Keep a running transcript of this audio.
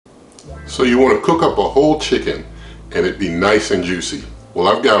So you want to cook up a whole chicken and it be nice and juicy. Well,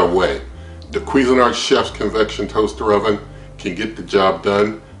 I've got a way. The Cuisinart Chef's Convection Toaster Oven can get the job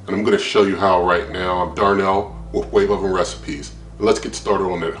done, and I'm going to show you how right now. I'm Darnell with Wave Oven Recipes. Let's get started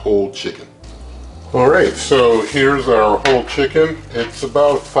on that whole chicken. Alright, so here's our whole chicken. It's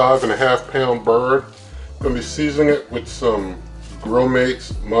about a 5.5 pound bird. I'm going to be seasoning it with some Grill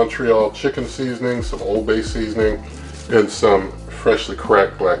Mates Montreal chicken seasoning, some Old Bay seasoning, and some freshly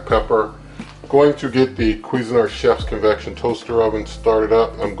cracked black pepper. I'm going to get the Cuisinart Chef's Convection Toaster Oven started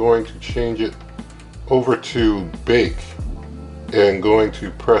up. I'm going to change it over to bake and going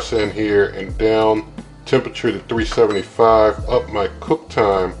to press in here and down, temperature to 375, up my cook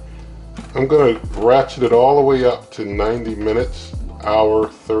time. I'm going to ratchet it all the way up to 90 minutes, hour,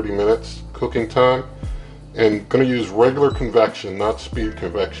 30 minutes cooking time, and going to use regular convection, not speed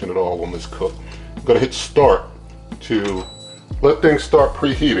convection at all on this cook. I'm going to hit start to let things start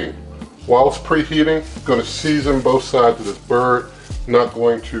preheating. While it's preheating, I'm going to season both sides of this bird, not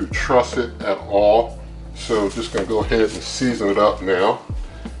going to truss it at all. So just going to go ahead and season it up now.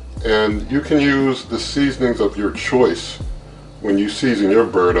 And you can use the seasonings of your choice when you season your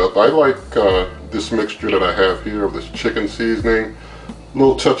bird up. I like this mixture that I have here of this chicken seasoning, a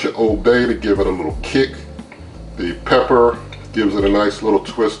little touch of Old Bay to give it a little kick. The pepper gives it a nice little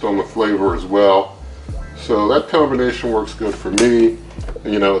twist on the flavor as well. So that combination works good for me.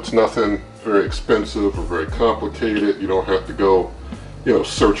 You know, it's nothing very expensive or very complicated. You don't have to go, you know,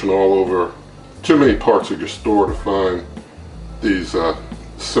 searching all over too many parts of your store to find these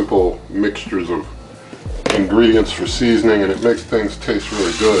simple mixtures of ingredients for seasoning, and it makes things taste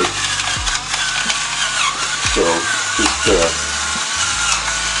really good. So just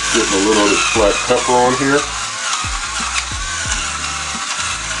getting a little of this black pepper on here.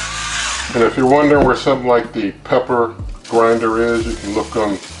 And if you're wondering where something like the pepper grinder is, you can look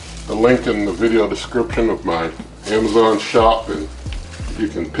on the link in the video description of my Amazon shop, and you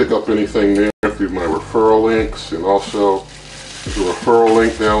can pick up anything there through my referral links, and also there's a referral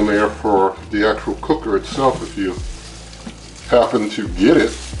link down there for the actual cooker itself. If you happen to get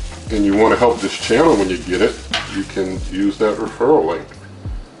it and you want to help this channel when you get it, you can use that referral link.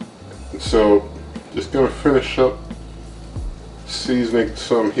 And so just going to finish up seasoning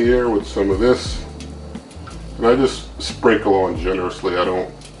some here with some of this, and I just sprinkle on generously. I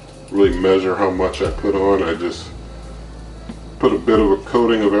don't really measure how much I put on. I just put a bit of a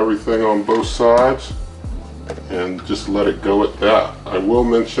coating of everything on both sides and just let it go at that. I will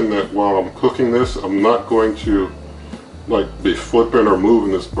mention that while I'm cooking this, I'm not going to like be flipping or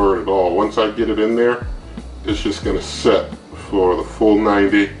moving this bird at all. Once I get it in there, it's just going to set for the full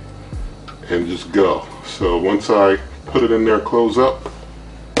 90 and just go. So once I put it in there and close up,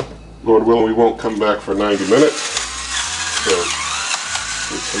 Lord willing, we won't come back for 90 minutes. So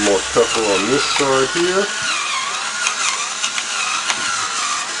put some more pepper on this side here.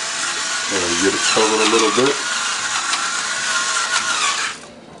 And get it covered a little bit.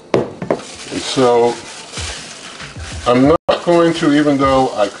 And so I'm not going to, even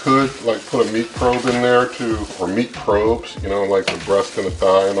though I could like put a meat probe in there to, or meat probes, you know, like the breast and the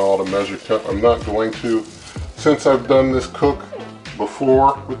thigh and all, to measure temp. I'm not going to, since I've done this cook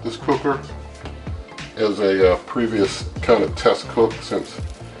before with this cooker as a previous kind of test cook, since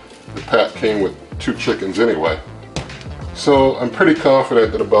the pack came with 2 chickens anyway. So I'm pretty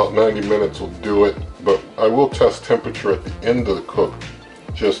confident that about 90 minutes will do it, but I will test temperature at the end of the cook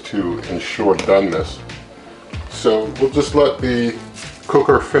just to ensure doneness. So we'll just let the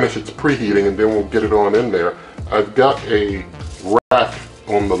cooker finish its preheating and then we'll get it on in there. I've got a rack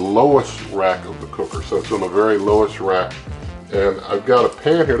on the lowest rack of the cooker, so it's on the very lowest rack, and I've got a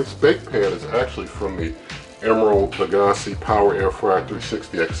pan here. This bake pan is actually from the Emerald Lagasse Power Air Fryer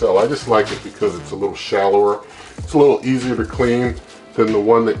 360 XL. I just like it because it's a little shallower. It's a little easier to clean than the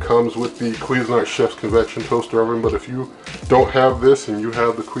one that comes with the Cuisinart Chef's Convection Toaster Oven. But if you don't have this and you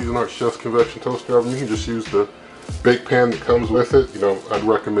have the Cuisinart Chef's Convection Toaster Oven, you can just use the bake pan that comes with it. You know, I'd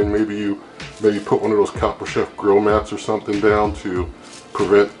recommend maybe put one of those Copper Chef grill mats or something down to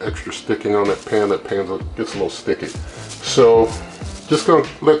prevent extra sticking on that pan. That pan gets a little sticky. So just gonna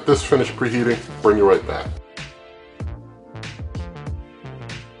let this finish preheating, bring you right back.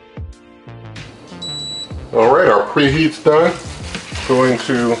 Alright, our preheat's done. Going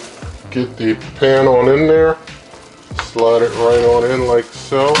to get the pan on in there, slide it right on in like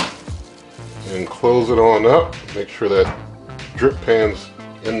so, and close it on up. Make sure that drip pan's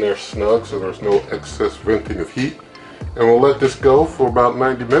in there snug so there's no excess venting of heat. And we'll let this go for about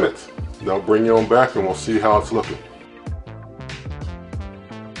 90 minutes. Then I'll bring you on back and we'll see how it's looking.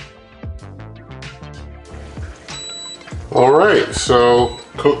 Alright, so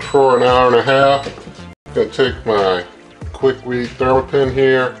cooked for an hour and a half. I'm going to take my quick read thermopin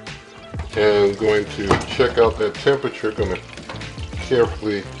here and going to check out that temperature. Going to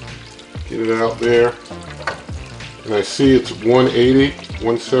carefully get it out there. And I see it's 180,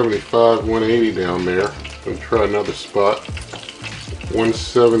 175, 180 down there. I'm going to try another spot.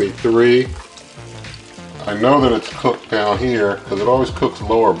 173. I know that it's cooked down here because it always cooks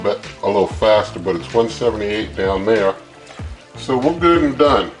lower but a little faster, but it's 178 down there. So we're good and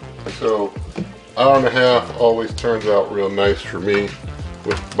done. So hour and a half always turns out real nice for me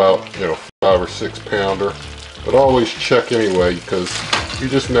with about 5 or 6 pounder. But always check anyway because you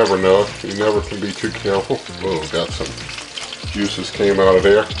just never know. You never can be too careful. Oh, got some juices came out of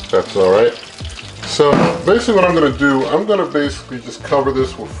there. That's all right. So basically what I'm going to do, I'm going to basically just cover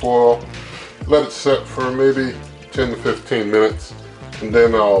this with foil, let it set for maybe 10 to 15 minutes, and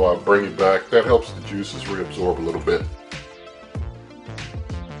then I'll bring it back. That helps the juices reabsorb a little bit.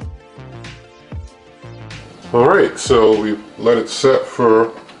 Alright, so we let it set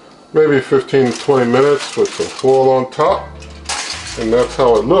for maybe 15 to 20 minutes with some foil on top, and that's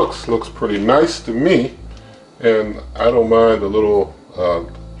how it looks. Looks pretty nice to me, and I don't mind a little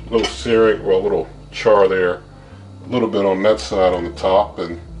searing or a little char there, a little bit on that side on the top,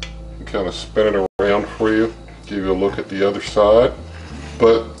 and kind of spin it around for you, give you a look at the other side.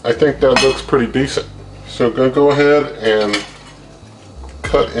 But I think that looks pretty decent. So I'm going to go ahead and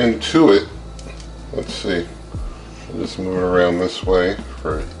cut into it. Let's see, I'll just move it around this way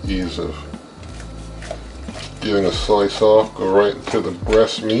for ease of getting a slice off. Go right into the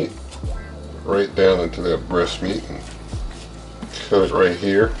breast meat, right down into that breast meat, and cut it right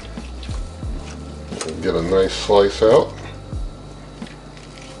here and get a nice slice out.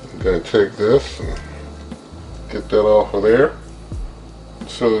 I'm going to take this and get that off of there.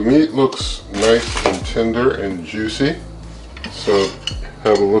 So the meat looks nice and tender and juicy, so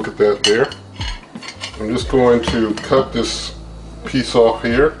have a look at that there. I'm just going to cut this piece off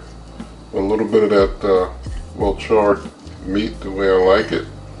here with a little bit of that well charred meat the way I like it.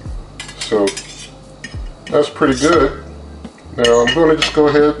 So that's pretty good. Now I'm going to just go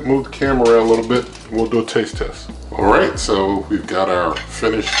ahead, move the camera around a little bit, and we'll do a taste test. Alright, so we've got our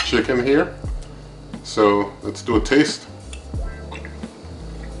finished chicken here. So let's do a taste.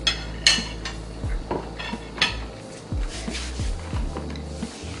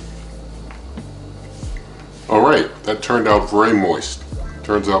 Alright, that turned out very moist.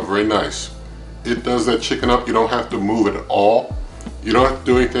 Turns out very nice. It does that chicken up. You don't have to move it at all. You don't have to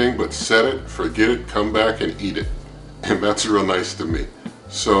do anything but set it, forget it, come back and eat it. And that's real nice to me.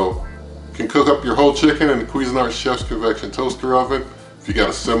 So you can cook up your whole chicken in the Cuisinart Chef's Convection toaster oven. If you got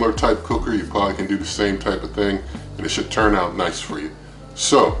a similar type cooker, you probably can do the same type of thing, and it should turn out nice for you.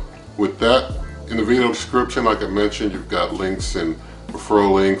 So with that, in the video description, like I mentioned, you've got links and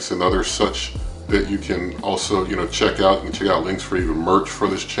referral links and other such that you can also check out. You can check out links for even merch for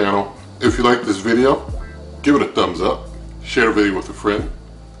this channel. If you like this video, give it a thumbs up, share the video with a friend,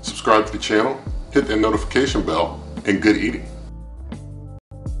 subscribe to the channel, hit that notification bell, and good eating.